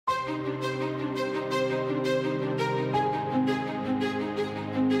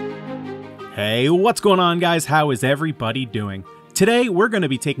Hey, what's going on guys? How is everybody doing? Today we're going to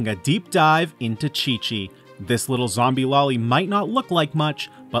be taking a deep dive into QiQi. This little zombie lolly might not look like much,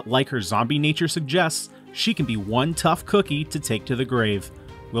 but like her zombie nature suggests, she can be one tough cookie to take to the grave.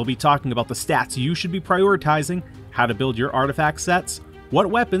 We'll be talking about the stats you should be prioritizing, how to build your artifact sets, what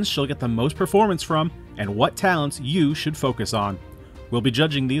weapons she'll get the most performance from, and what talents you should focus on. We'll be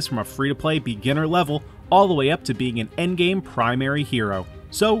judging these from a free-to-play beginner level all the way up to being an endgame primary hero.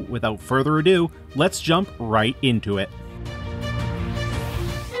 So, without further ado, let's jump right into it.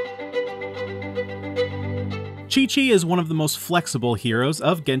 QiQi is one of the most flexible heroes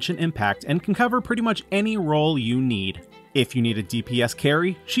of Genshin Impact and can cover pretty much any role you need. If you need a DPS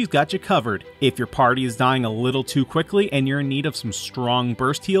carry, she's got you covered. If your party is dying a little too quickly and you're in need of some strong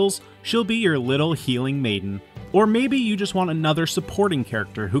burst heals, she'll be your little healing maiden. Or maybe you just want another supporting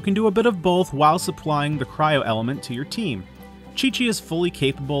character who can do a bit of both while supplying the cryo element to your team. QiQi is fully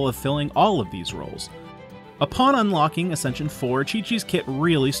capable of filling all of these roles. Upon unlocking Ascension 4, QiQi's kit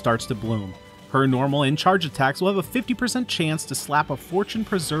really starts to bloom. Her normal and charge attacks will have a 50% chance to slap a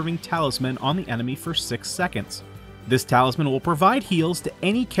fortune-preserving talisman on the enemy for 6 seconds. This talisman will provide heals to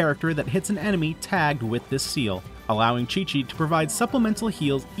any character that hits an enemy tagged with this seal, allowing QiQi to provide supplemental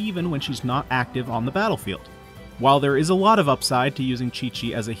heals even when she's not active on the battlefield. While there is a lot of upside to using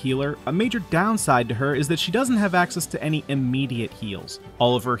QiQi as a healer, a major downside to her is that she doesn't have access to any immediate heals.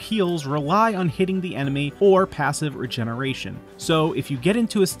 All of her heals rely on hitting the enemy or passive regeneration, so if you get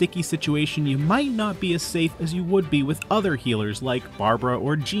into a sticky situation, you might not be as safe as you would be with other healers like Barbara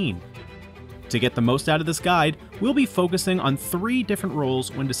or Jean. To get the most out of this guide, we'll be focusing on 3 different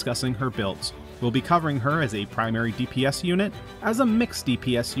roles when discussing her builds. We'll be covering her as a primary DPS unit, as a mixed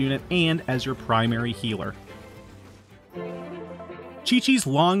DPS unit, and as your primary healer. QiQi's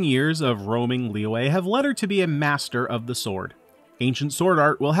long years of roaming Liyue have led her to be a master of the sword. Ancient Sword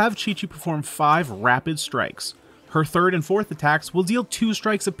Art will have QiQi perform 5 rapid strikes. Her 3rd and 4th attacks will deal 2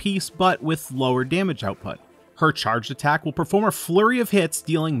 strikes apiece but with lower damage output. Her charged attack will perform a flurry of hits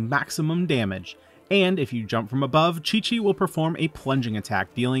dealing maximum damage. And if you jump from above, QiQi will perform a plunging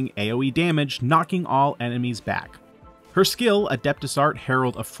attack dealing AoE damage, knocking all enemies back. Her skill, Adeptus Art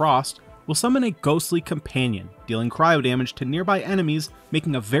Herald of Frost, will summon a ghostly companion, dealing cryo damage to nearby enemies,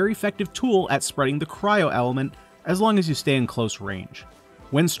 making a very effective tool at spreading the cryo element as long as you stay in close range.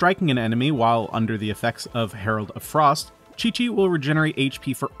 When striking an enemy while under the effects of Herald of Frost, QiQi will regenerate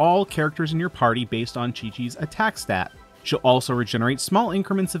HP for all characters in your party based on QiQi's attack stat. She'll also regenerate small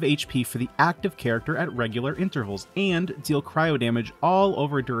increments of HP for the active character at regular intervals, and deal cryo damage all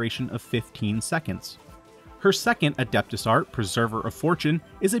over a duration of 15 seconds. Her 2nd Adeptus Art, Preserver of Fortune,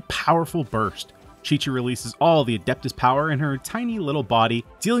 is a powerful burst. QiQi releases all the Adeptus power in her tiny little body,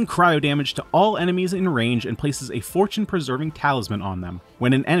 dealing cryo damage to all enemies in range and places a fortune-preserving talisman on them.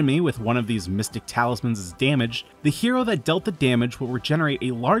 When an enemy with one of these mystic talismans is damaged, the hero that dealt the damage will regenerate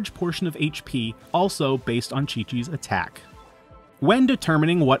a large portion of HP, also based on QiQi's attack. When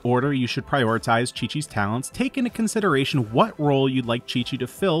determining what order you should prioritize QiQi's talents, take into consideration what role you'd like QiQi to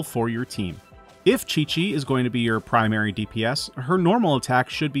fill for your team. If QiQi is going to be your primary DPS, her normal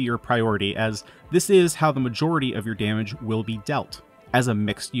attack should be your priority, as this is how the majority of your damage will be dealt. As a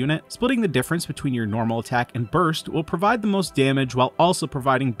mixed unit, splitting the difference between your normal attack and burst will provide the most damage while also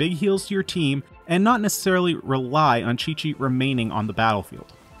providing big heals to your team and not necessarily rely on QiQi remaining on the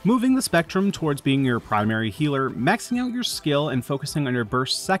battlefield. Moving the spectrum towards being your primary healer, maxing out your skill and focusing on your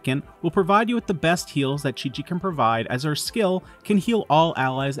burst 2nd will provide you with the best heals that QiQi can provide, as her skill can heal all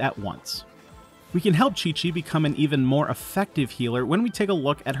allies at once. We can help QiQi become an even more effective healer when we take a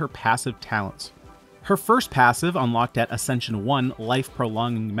look at her passive talents. Her first passive, unlocked at Ascension 1, Life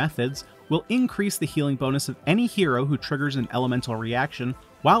Prolonging Methods, will increase the healing bonus of any hero who triggers an elemental reaction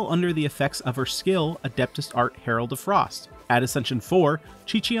while under the effects of her skill, Adeptus Art Herald of Frost. At Ascension 4,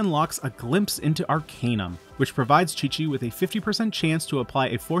 QiQi unlocks a Glimpse into Arcanum, which provides QiQi with a 50% chance to apply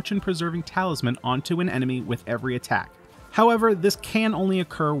a fortune-preserving talisman onto an enemy with every attack. However, this can only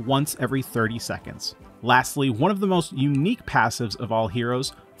occur once every 30 seconds. Lastly, one of the most unique passives of all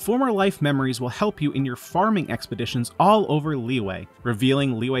heroes, Former Life Memories will help you in your farming expeditions all over Liyue,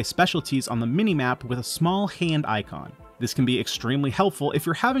 revealing Liyue specialties on the minimap with a small hand icon. This can be extremely helpful if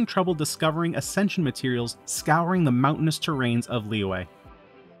you're having trouble discovering ascension materials scouring the mountainous terrains of Liyue.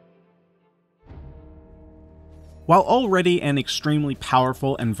 While already an extremely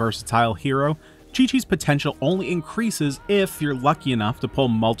powerful and versatile hero, QiQi's potential only increases if you're lucky enough to pull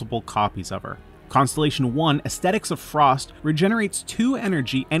multiple copies of her. Constellation 1, Aesthetics of Frost, regenerates 2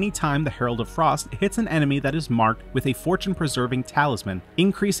 energy anytime the Herald of Frost hits an enemy that is marked with a fortune-preserving talisman,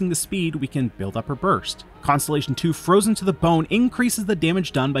 increasing the speed we can build up her burst. Constellation 2, Frozen to the Bone, increases the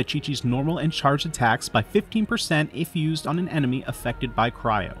damage done by QiQi's normal and charged attacks by 15% if used on an enemy affected by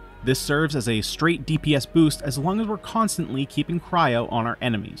Cryo. This serves as a straight DPS boost as long as we're constantly keeping Cryo on our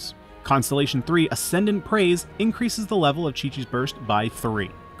enemies. Constellation 3, Ascendant Praise, increases the level of QiQi's burst by 3.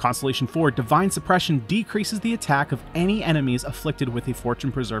 Constellation 4, Divine Suppression, decreases the attack of any enemies afflicted with a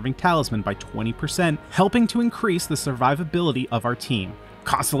fortune-preserving talisman by 20%, helping to increase the survivability of our team.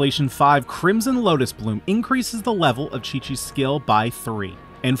 Constellation 5, Crimson Lotus Bloom, increases the level of QiQi's skill by 3.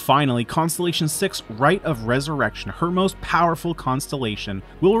 And finally, Constellation 6, Rite of Resurrection, her most powerful constellation,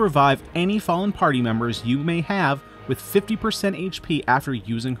 will revive any fallen party members you may have with 50% HP after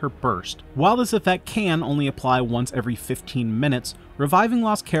using her burst. While this effect can only apply once every 15 minutes, reviving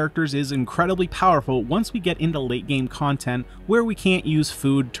lost characters is incredibly powerful once we get into late game content where we can't use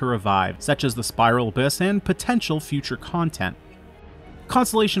food to revive, such as the Spiral Abyss and potential future content.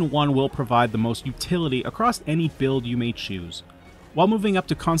 Constellation 1 will provide the most utility across any build you may choose. While moving up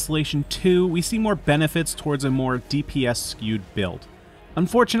to Constellation 2, we see more benefits towards a more DPS skewed build.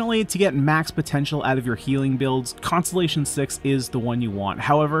 Unfortunately, to get max potential out of your healing builds, Constellation 6 is the one you want.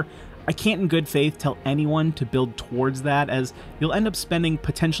 However, I can't in good faith tell anyone to build towards that, as you'll end up spending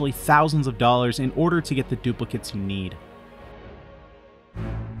potentially thousands of dollars in order to get the duplicates you need.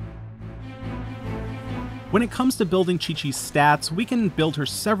 When it comes to building QiQi's stats, we can build her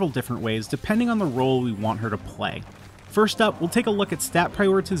several different ways depending on the role we want her to play. First up, we'll take a look at stat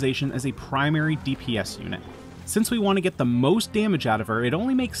prioritization as a primary DPS unit. Since we want to get the most damage out of her, it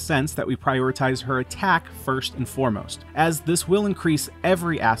only makes sense that we prioritize her attack first and foremost, as this will increase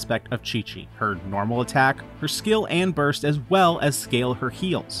every aspect of QiQi, her normal attack, her skill and burst, as well as scale her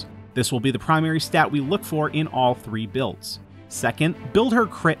heals. This will be the primary stat we look for in all 3 builds. Second, build her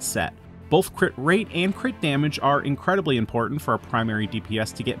crit set. Both crit rate and crit damage are incredibly important for a primary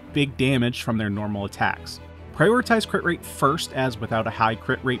DPS to get big damage from their normal attacks. Prioritize crit rate first, as without a high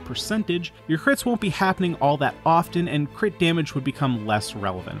crit rate percentage, your crits won't be happening all that often and crit damage would become less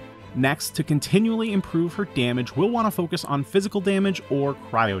relevant. Next, to continually improve her damage, we'll want to focus on physical damage or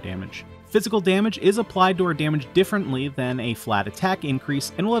cryo damage. Physical damage is applied to our damage differently than a flat attack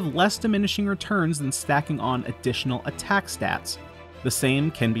increase and will have less diminishing returns than stacking on additional attack stats. The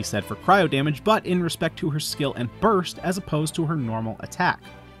same can be said for cryo damage, but in respect to her skill and burst as opposed to her normal attack.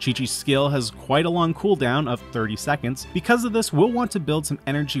 QiQi's skill has quite a long cooldown of 30 seconds. Because of this, we'll want to build some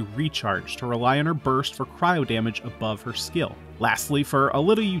energy recharge to rely on her burst for cryo damage above her skill. Lastly, for a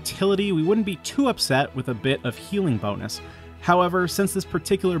little utility, we wouldn't be too upset with a bit of healing bonus. However, since this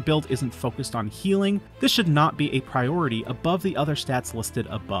particular build isn't focused on healing, this should not be a priority above the other stats listed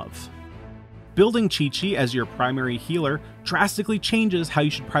above. Building QiQi as your primary healer drastically changes how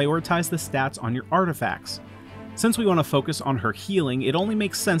you should prioritize the stats on your artifacts. Since we want to focus on her healing, it only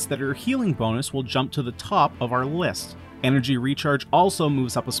makes sense that her healing bonus will jump to the top of our list. Energy recharge also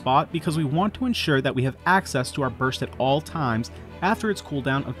moves up a spot because we want to ensure that we have access to our burst at all times after its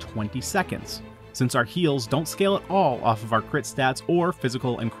cooldown of 20 seconds. Since our heals don't scale at all off of our crit stats or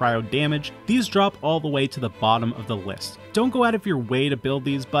physical and cryo damage, these drop all the way to the bottom of the list. Don't go out of your way to build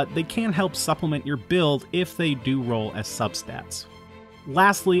these, but they can help supplement your build if they do roll as substats.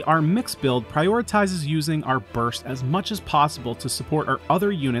 Lastly, our mix build prioritizes using our burst as much as possible to support our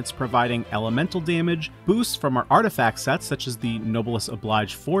other units, providing elemental damage, boosts from our artifact sets such as the Noblesse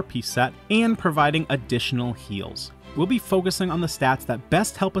Oblige 4-piece set, and providing additional heals. We'll be focusing on the stats that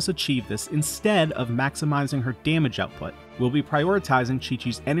best help us achieve this instead of maximizing her damage output. We'll be prioritizing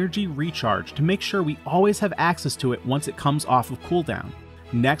QiQi's energy recharge to make sure we always have access to it once it comes off of cooldown.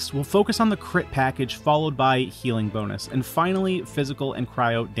 Next, we'll focus on the crit package, followed by healing bonus, and finally, physical and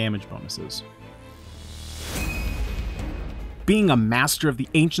cryo damage bonuses. Being a master of the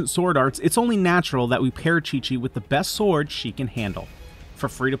ancient sword arts, it's only natural that we pair QiQi with the best sword she can handle. For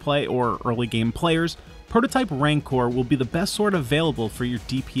free-to-play or early game players, Prototype Rancor will be the best sword available for your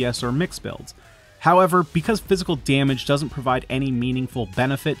DPS or mix builds. However, because physical damage doesn't provide any meaningful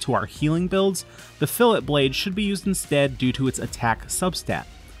benefit to our healing builds, the Fillet Blade should be used instead due to its attack substat.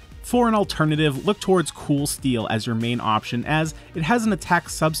 For an alternative, look towards Cool Steel as your main option, as it has an attack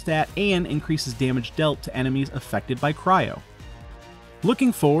substat and increases damage dealt to enemies affected by cryo.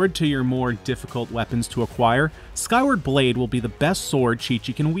 Looking forward to your more difficult weapons to acquire, Skyward Blade will be the best sword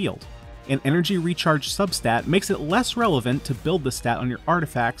QiQi can wield. An energy recharge substat makes it less relevant to build the stat on your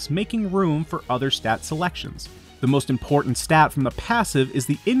artifacts, making room for other stat selections. The most important stat from the passive is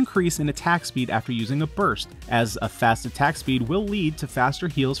the increase in attack speed after using a burst, as a fast attack speed will lead to faster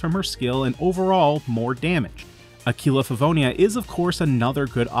heals from her skill and overall more damage. Aquila Favonia is of course another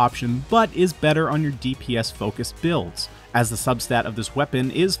good option, but is better on your DPS focused builds. As the substat of this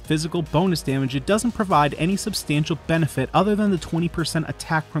weapon is physical bonus damage, it doesn't provide any substantial benefit other than the 20%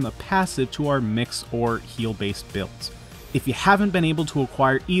 attack from the passive to our mix or heal based builds. If you haven't been able to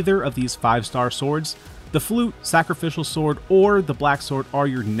acquire either of these 5-star swords, the Flute, Sacrificial Sword, or the Black Sword are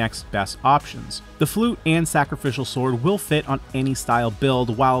your next best options. The Flute and Sacrificial Sword will fit on any style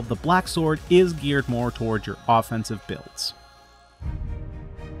build, while the Black Sword is geared more towards your offensive builds.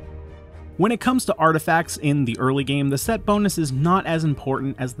 When it comes to artifacts in the early game, the set bonus is not as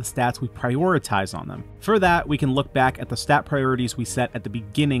important as the stats we prioritize on them. For that, we can look back at the stat priorities we set at the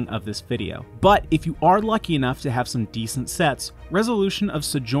beginning of this video. But if you are lucky enough to have some decent sets, Resolution of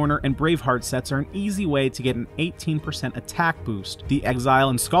Sojourner and Braveheart sets are an easy way to get an 18% attack boost. The Exile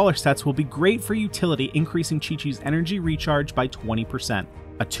and Scholar sets will be great for utility, increasing QiQi's energy recharge by 20%.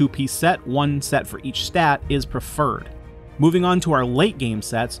 A 2-piece set, one set for each stat, is preferred. Moving on to our late game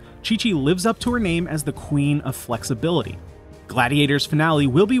sets, QiQi lives up to her name as the Queen of Flexibility. Gladiator's Finale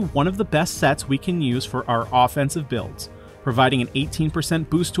will be one of the best sets we can use for our offensive builds, providing an 18%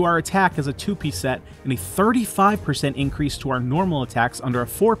 boost to our attack as a 2-piece set and a 35% increase to our normal attacks under a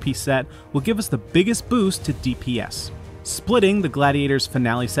 4-piece set will give us the biggest boost to DPS. Splitting the Gladiator's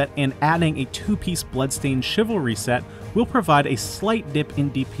Finale set and adding a 2-piece Bloodstained Chivalry set will provide a slight dip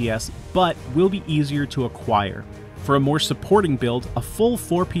in DPS, but will be easier to acquire. For a more supporting build, a full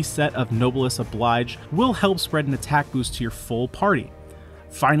 4-piece set of Noblesse Oblige will help spread an attack boost to your full party.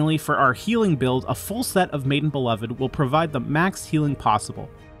 Finally, for our healing build, a full set of Maiden Beloved will provide the max healing possible.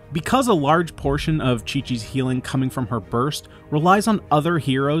 Because a large portion of QiQi's healing coming from her burst relies on other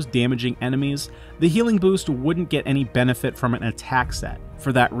heroes damaging enemies, the healing boost wouldn't get any benefit from an attack set.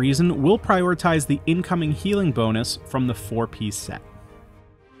 For that reason, we'll prioritize the incoming healing bonus from the 4-piece set.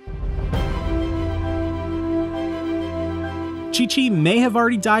 QiQi may have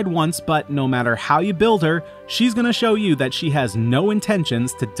already died once, but no matter how you build her, she's gonna show you that she has no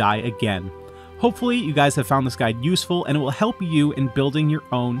intentions to die again. Hopefully you guys have found this guide useful and it will help you in building your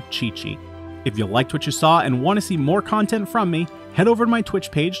own QiQi. If you liked what you saw and want to see more content from me, head over to my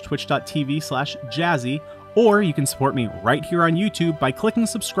Twitch page, twitch.tv/Jazzy, or you can support me right here on YouTube by clicking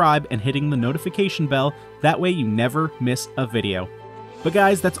subscribe and hitting the notification bell, that way you never miss a video. But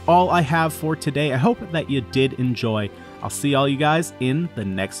guys, that's all I have for today. I hope that you did enjoy. I'll see all you guys in the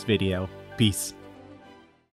next video. Peace.